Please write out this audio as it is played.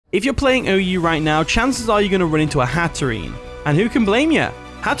If you're playing OU right now, chances are you're going to run into a Hatterene. And who can blame you?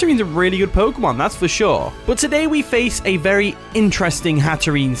 Hatterene's a really good Pokemon, that's for sure. But today we face a very interesting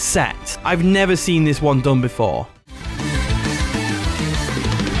Hatterene set. I've never seen this one done before.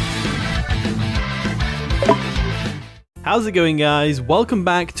 How's it going, guys? Welcome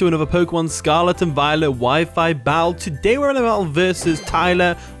back to another Pokemon Scarlet and Violet Wi-Fi battle. Today we're in a battle versus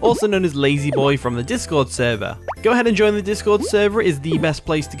Tyler, also known as Lazy Boy from the Discord server. Go ahead and join the Discord server. It is the best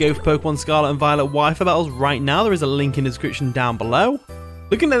place to go for Pokemon Scarlet and Violet Wi-Fi battles right now. There is a link in the description down below.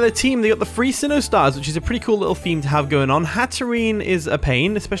 Looking at their team, they got the 3 Sinnoh Stars, which is a pretty cool little theme to have going on. Hatterene is a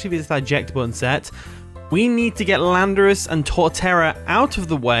pain, especially if it's that eject button set. We need to get Landorus and Torterra out of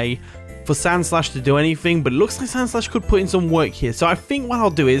the way for Sandslash to do anything, but it looks like Sandslash could put in some work here. So I think what I'll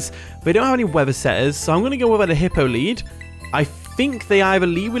do is, they don't have any weather setters, so I'm going to go with the Hippo lead. I think they either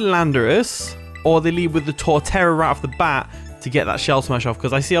lead with Landorus, or they lead with the Torterra right off the bat to get that Shell Smash off,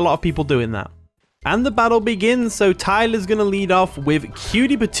 because I see a lot of people doing that. And the battle begins, so Tyler's going to lead off with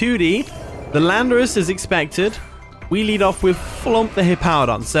Cutie Patootie. The Landorus is expected. We lead off with Flump the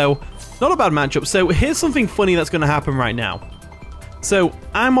Hippowdon, so not a bad matchup. So here's something funny that's going to happen right now. So,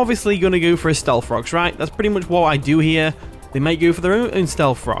 I'm obviously going to go for a Stealth Rocks, right? That's pretty much what I do here. They might go for their own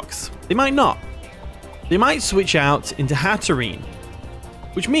Stealth Rocks. They might not. They might switch out into Hatterene.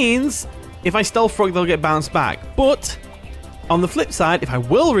 Which means, if I Stealth Rock, they'll get bounced back. But, on the flip side, if I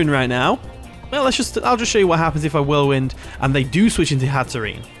Whirlwind right now, well, I'll just show you what happens if I Whirlwind and they do switch into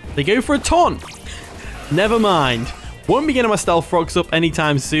Hatterene. They go for a Taunt. Never mind. Won't be getting my Stealth Rocks up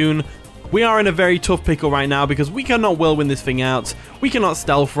anytime soon. We are in a very tough pickle right now because we cannot Whirlwind this thing out. We cannot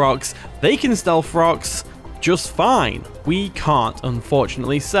Stealth Rocks. They can Stealth Rocks just fine. We can't,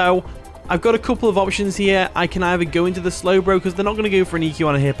 unfortunately. So, I've got a couple of options here. I can either go into the Slowbro because they're not going to go for an EQ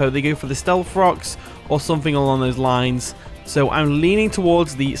on a Hippo. They go for the Stealth Rocks or something along those lines. So, I'm leaning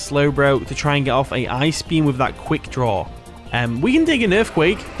towards the Slowbro to try and get off a Ice Beam with that Quick Draw. We can take an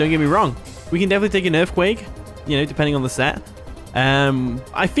Earthquake, don't get me wrong. We can definitely take an Earthquake, you know, depending on the set.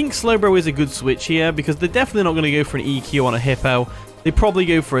 I think Slowbro is a good switch here because they're definitely not going to go for an EQ on a Hippo. They probably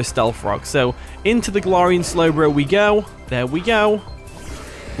go for a Stealth Rock. So into the Glorian Slowbro we go. There we go.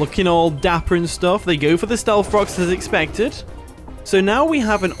 Looking all dapper and stuff. They go for the Stealth Rocks as expected. So now we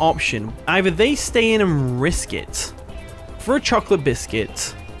have an option. Either they stay in and risk it for a Chocolate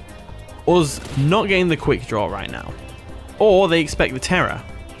Biscuit, us not getting the Quick Draw right now, or they expect the Terra.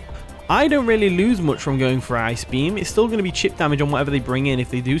 I don't really lose much from going for Ice Beam. It's still going to be chip damage on whatever they bring in if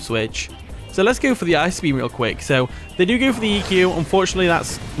they do switch. So let's go for the Ice Beam real quick. So they do go for the EQ. Unfortunately,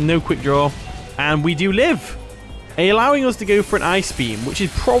 that's no Quick Draw. And we do live, allowing us to go for an Ice Beam, which is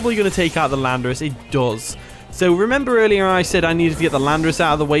probably going to take out the Landorus. It does. So remember earlier I said I needed to get the Landorus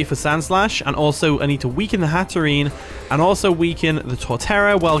out of the way for Sandslash, and also I need to weaken the Hatterene, and also weaken the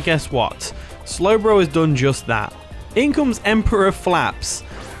Torterra. Well, guess what? Slowbro has done just that. In comes Emperor Flaps,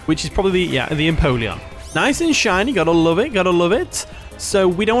 which is probably, the Empoleon. Nice and shiny, gotta love it, gotta love it. So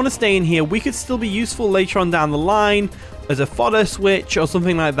we don't want to stay in here. We could still be useful later on down the line as a fodder switch or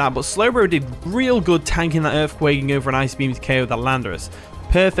something like that, but Slowbro did real good tanking that Earthquake and going for an Ice Beam to KO that Landorus.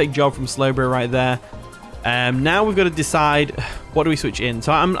 Perfect job from Slowbro right there. Now we've got to decide what do we switch in.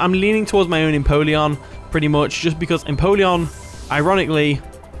 So I'm leaning towards my own Empoleon pretty much, just because Empoleon, ironically,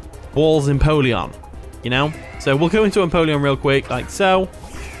 walls Empoleon, you know? So we'll go into Empoleon real quick, like so.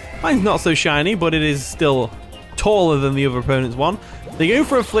 Mine's not so shiny, but it is still taller than the other opponent's one. They go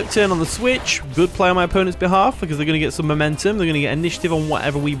for a flip turn on the switch. Good play on my opponent's behalf because they're going to get some momentum. They're going to get initiative on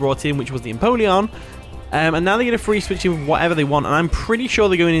whatever we brought in, which was the Empoleon. And now they get a free switch in with whatever they want. And I'm pretty sure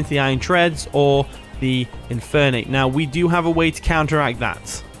they're going into the Iron Treads or the Infernape. Now, we do have a way to counteract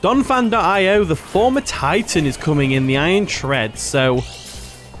that. Donphan.io, the former Titan, is coming in the Iron Treads. So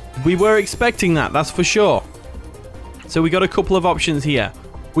we were expecting that, that's for sure. So we got a couple of options here.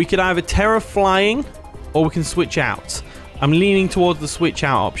 We could either Terra Flying, or we can switch out. I'm leaning towards the switch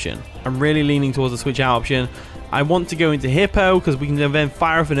out option. I'm really leaning towards the switch out option. I want to go into Hippo, because we can then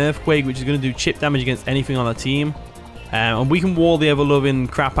fire off an Earthquake, which is going to do chip damage against anything on the team. And we can wall the ever-loving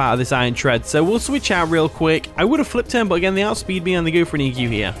crap out of this Iron Tread. So we'll switch out real quick. I would have flipped turn, but again, they outspeed me, and they go for an EQ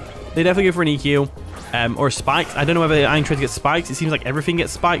here. They definitely go for an EQ. Or spikes. I don't know whether the Iron Tread gets spikes. It seems like everything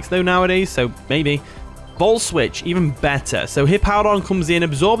gets spikes, though, nowadays, so maybe. Volt Switch, even better. So Hippowdon comes in,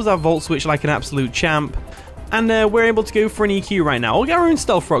 absorbs our Volt Switch like an absolute champ, and we're able to go for an EQ right now. We'll get our own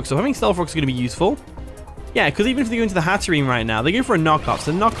Stealth Rock, so I think Stealth Rock's going to be useful. Yeah, because even if they go into the Hatterene right now, they go for a knockoff.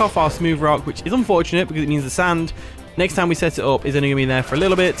 So knock off our Smooth Rock, which is unfortunate because it means the sand, next time we set it up, is only going to be there for a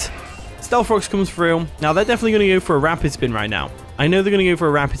little bit. Stealth Rocks comes through. Now, they're definitely going to go for a Rapid Spin right now. I know they're going to go for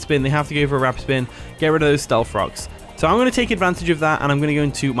a Rapid Spin. They have to go for a Rapid Spin. Get rid of those Stealth Rocks. So I'm going to take advantage of that, and I'm going to go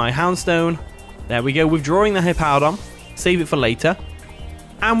into my Houndstone. There we go, withdrawing the Hippowdon. Save it for later.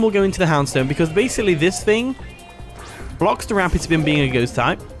 And we'll go into the Houndstone, because basically this thing blocks the Rapid Spin being a Ghost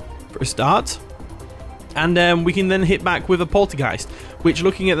type, for a start. And we can then hit back with a Poltergeist, which,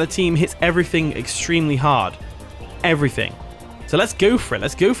 looking at the team, hits everything extremely hard. Everything. So let's go for it.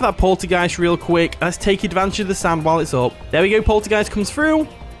 Let's go for that Poltergeist real quick. Let's take advantage of the sand while it's up. There we go, Poltergeist comes through.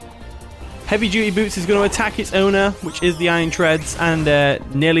 Heavy Duty Boots is going to attack its owner, which is the Iron Treads, and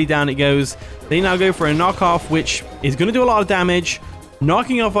nearly down it goes. They now go for a knockoff, which is going to do a lot of damage,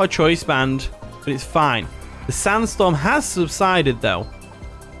 knocking off our Choice Band, but it's fine. The Sandstorm has subsided though,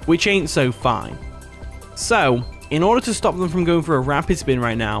 which ain't so fine. So, in order to stop them from going for a Rapid Spin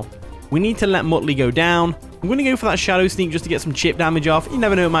right now, we need to let Muttley go down. I'm going to go for that Shadow Sneak just to get some chip damage off. You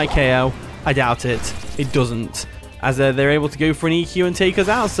never know, it might KO. I doubt it. It doesn't, as they're able to go for an EQ and take us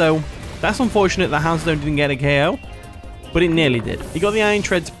out, so that's unfortunate that Houndstone didn't get a KO, but it nearly did. He got the Iron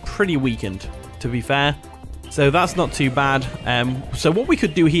Treads pretty weakened, to be fair, so that's not too bad. So what we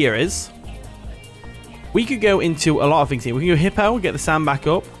could do here is, we could go into a lot of things here. We can go Hippo, get the sand back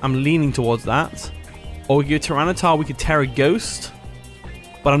up. I'm leaning towards that. Or we could go Tyranitar, we could Terra Ghost,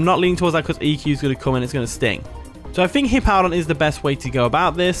 but I'm not leaning towards that because EQ is going to come and it's going to sting. So I think Hippowdon is the best way to go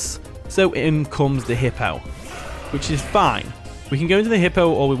about this, so in comes the Hippo, which is fine. We can go into the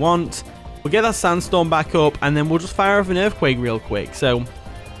Hippo all we want. We'll get that Sandstorm back up, and then we'll just fire off an Earthquake real quick. So,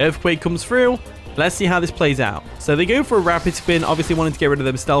 Earthquake comes through. Let's see how this plays out. So they go for a Rapid Spin, obviously wanting to get rid of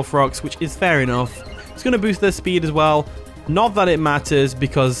them Stealth Rocks, which is fair enough. It's going to boost their speed as well. Not that it matters,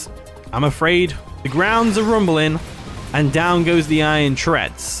 because I'm afraid the grounds are rumbling, and down goes the Iron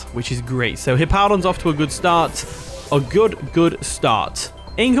Treads, which is great. So Hippowdon's off to a good start. A good start.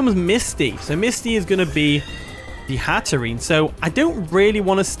 In comes Misty. So Misty is going to be the Hatterene, so I don't really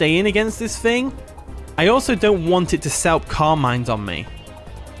want to stay in against this thing. I also don't want it to set up Carmines on me.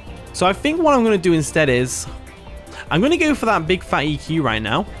 So I think what I'm going to do instead is, I'm going to go for that big fat EQ right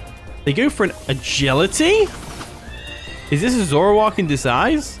now. They go for an Agility? Is this a Zoroark in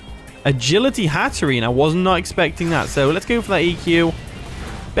disguise? Agility Hatterene, I was not expecting that. So let's go for that EQ.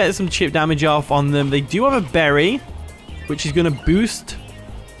 Bet some chip damage off on them. They do have a Berry, which is going to boost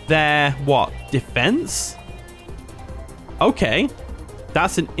their, what, defense? Okay,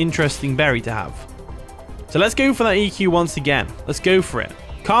 that's an interesting berry to have. So let's go for that EQ once again. Let's go for it.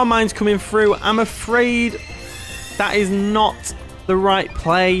 Carmine's coming through. I'm afraid that is not the right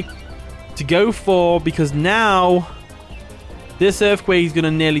play to go for, because now this Earthquake is going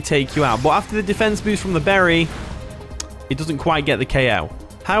to nearly take you out. But after the defense boost from the berry, it doesn't quite get the KO.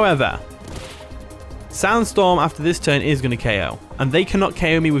 However, Sandstorm after this turn is going to KO, and they cannot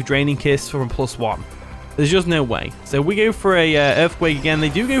KO me with Draining Kiss from +1. There's just no way. So we go for a Earthquake again. They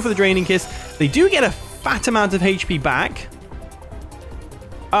do go for the Draining Kiss. They do get a fat amount of HP back.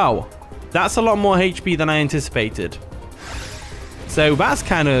 Oh, that's a lot more HP than I anticipated. So that's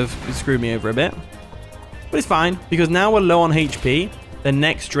kind of screwed me over a bit. But it's fine, because now we're low on HP. The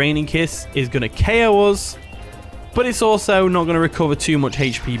next Draining Kiss is going to KO us, but it's also not going to recover too much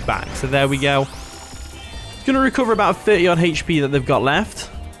HP back. So there we go. It's going to recover about 30 odd HP that they've got left,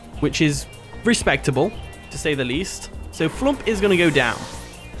 which is respectable, to say the least. So Flump is going to go down,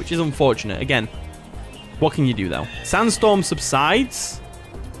 which is unfortunate. Again, what can you do though? Sandstorm subsides.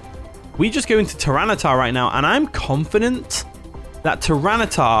 We just go into Tyranitar right now, and I'm confident that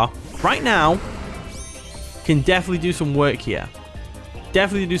Tyranitar right now can definitely do some work here.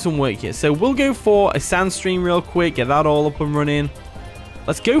 Definitely do some work here. So we'll go for a Sandstream real quick, get that all up and running.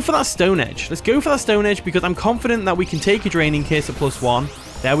 Let's go for that Stone Edge. Let's go for that Stone Edge, because I'm confident that we can take a Draining Kiss at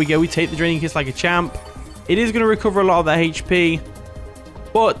 +1. There we go. We take the Draining Kiss like a champ. It is going to recover a lot of that HP,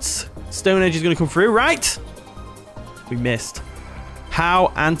 but Stone Edge is going to come through, right? We missed.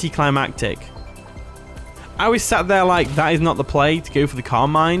 How anticlimactic. I was sat there like, that is not the play to go for the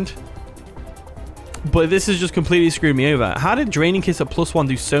Carmine. But this has just completely screwed me over. How did Draining Kiss at +1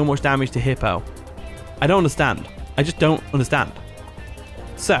 do so much damage to Hippo? I don't understand. I just don't understand.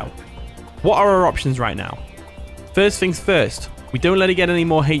 So, what are our options right now? First things first. We don't let it get any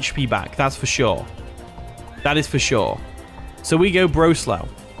more HP back. That's for sure. That is for sure. So we go Bro Slow.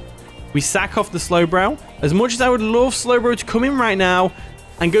 We sack off the Slowbro. As much as I would love Slowbro to come in right now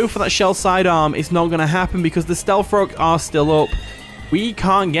and go for that Shell Sidearm, it's not going to happen because the Stealth Rock are still up. We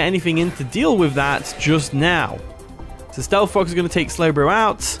can't get anything in to deal with that just now. So Stealth Rock is going to take Slowbro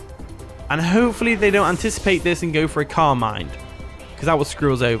out. And hopefully they don't anticipate this and go for a Carmine, because that will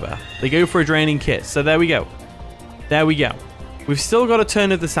screw us over. They go for a Draining Kiss. So there we go. There we go. We've still got a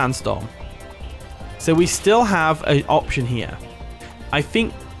turn of the Sandstorm. So we still have an option here. I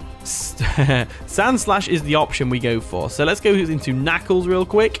think Sand Slash is the option we go for. So let's go into Knuckles real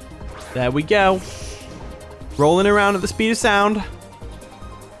quick. There we go. Rolling around at the speed of sound.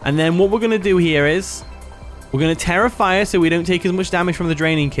 And then what we're going to do here is we're going to Tera Fire so we don't take as much damage from the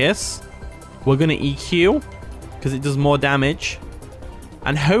Draining Kiss. We're going to EQ because it does more damage.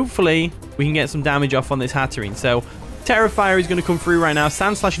 And hopefully we can get some damage off on this Hatterene. So Tera Fire is going to come through right now.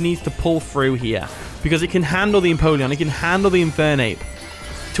 Sand Slash needs to pull through here because it can handle the Empoleon. It can handle the Infernape.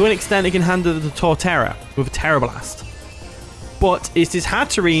 To an extent, it can handle the Torterra with a Terra Blast. But it's this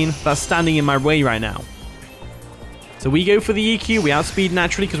Hatterene that's standing in my way right now. So we go for the EQ. We outspeed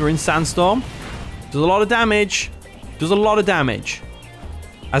naturally because we're in Sandstorm. Does a lot of damage. Does a lot of damage.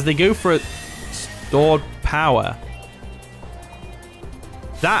 As they go for a stored power.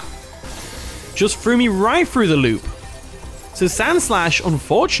 That just threw me right through the loop. So Sand Slash,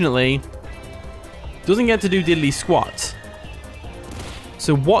 unfortunately, doesn't get to do diddly squat.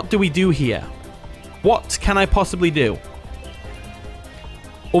 So what do we do here? What can I possibly do?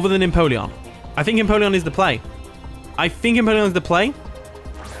 Other than Empoleon. I think Empoleon is the play. I think Empoleon is the play.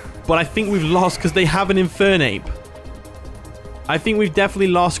 But I think we've lost because they have an Infernape. I think we've definitely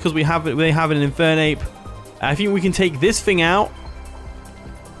lost because they have an Infernape. I think we can take this thing out.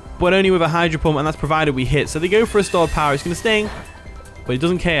 But only with a Hydro Pump, and that's provided we hit. So they go for a stored power. It's going to sting. But it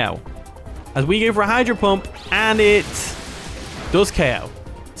doesn't KO. As we go for a Hydro Pump. And it does KO.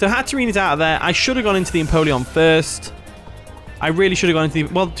 So Hatterene is out of there. I should have gone into the Empoleon first. I really should have gone into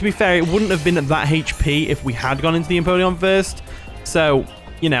the... Well, to be fair, it wouldn't have been at that HP if we had gone into the Empoleon first. So,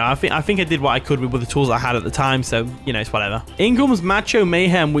 you know, I think I did what I could with the tools I had at the time. So, you know, it's whatever. In comes Macho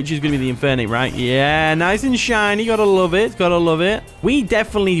Mayhem, which is going to be the Infernape, right? Yeah, nice and shiny. Gotta love it. Gotta love it. We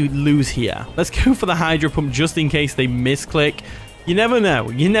definitely lose here. Let's go for the Hydro Pump just in case they misclick. You never know.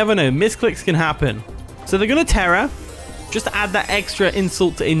 You never know. Misclicks can happen. So they're going to Terra. Just to add that extra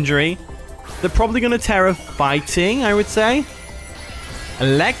insult to injury. They're probably going to Terra Fighting, I would say.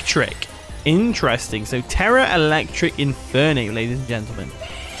 Electric. Interesting. So Terra Electric Infernape, ladies and gentlemen.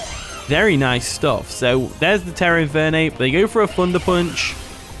 Very nice stuff. So there's the Terra Infernape. They go for a Thunder Punch.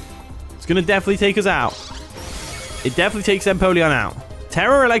 It's going to definitely take us out. It definitely takes Empoleon out.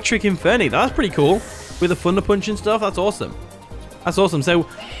 Terra Electric Infernape. That's pretty cool. With a Thunder Punch and stuff. That's awesome. That's awesome. So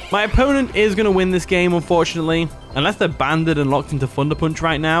my opponent is going to win this game, unfortunately. Unless they're banded and locked into Thunder Punch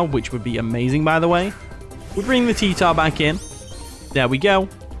right now, which would be amazing, by the way. We bring the T-Tar back in. There we go.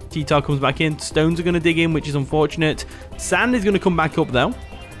 T-Tar comes back in. Stones are going to dig in, which is unfortunate. Sand is going to come back up, though.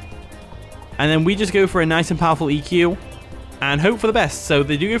 And then we just go for a nice and powerful EQ. And hope for the best. So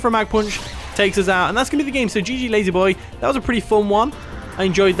they do go for a Mag Punch. Takes us out. And that's going to be the game. So GG, Lazy Boy. That was a pretty fun one. I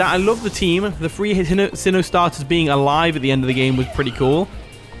enjoyed that. I love the team. The 3 Sinnoh starters being alive at the end of the game was pretty cool.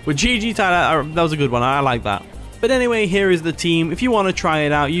 With GG, Tyler, that was a good one. I like that. But anyway, here is the team. If you want to try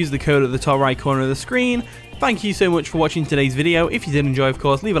it out, use the code at the top right corner of the screen. Thank you so much for watching today's video. If you did enjoy, of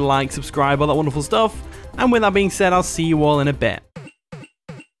course, leave a like, subscribe, all that wonderful stuff. And with that being said, I'll see you all in a bit.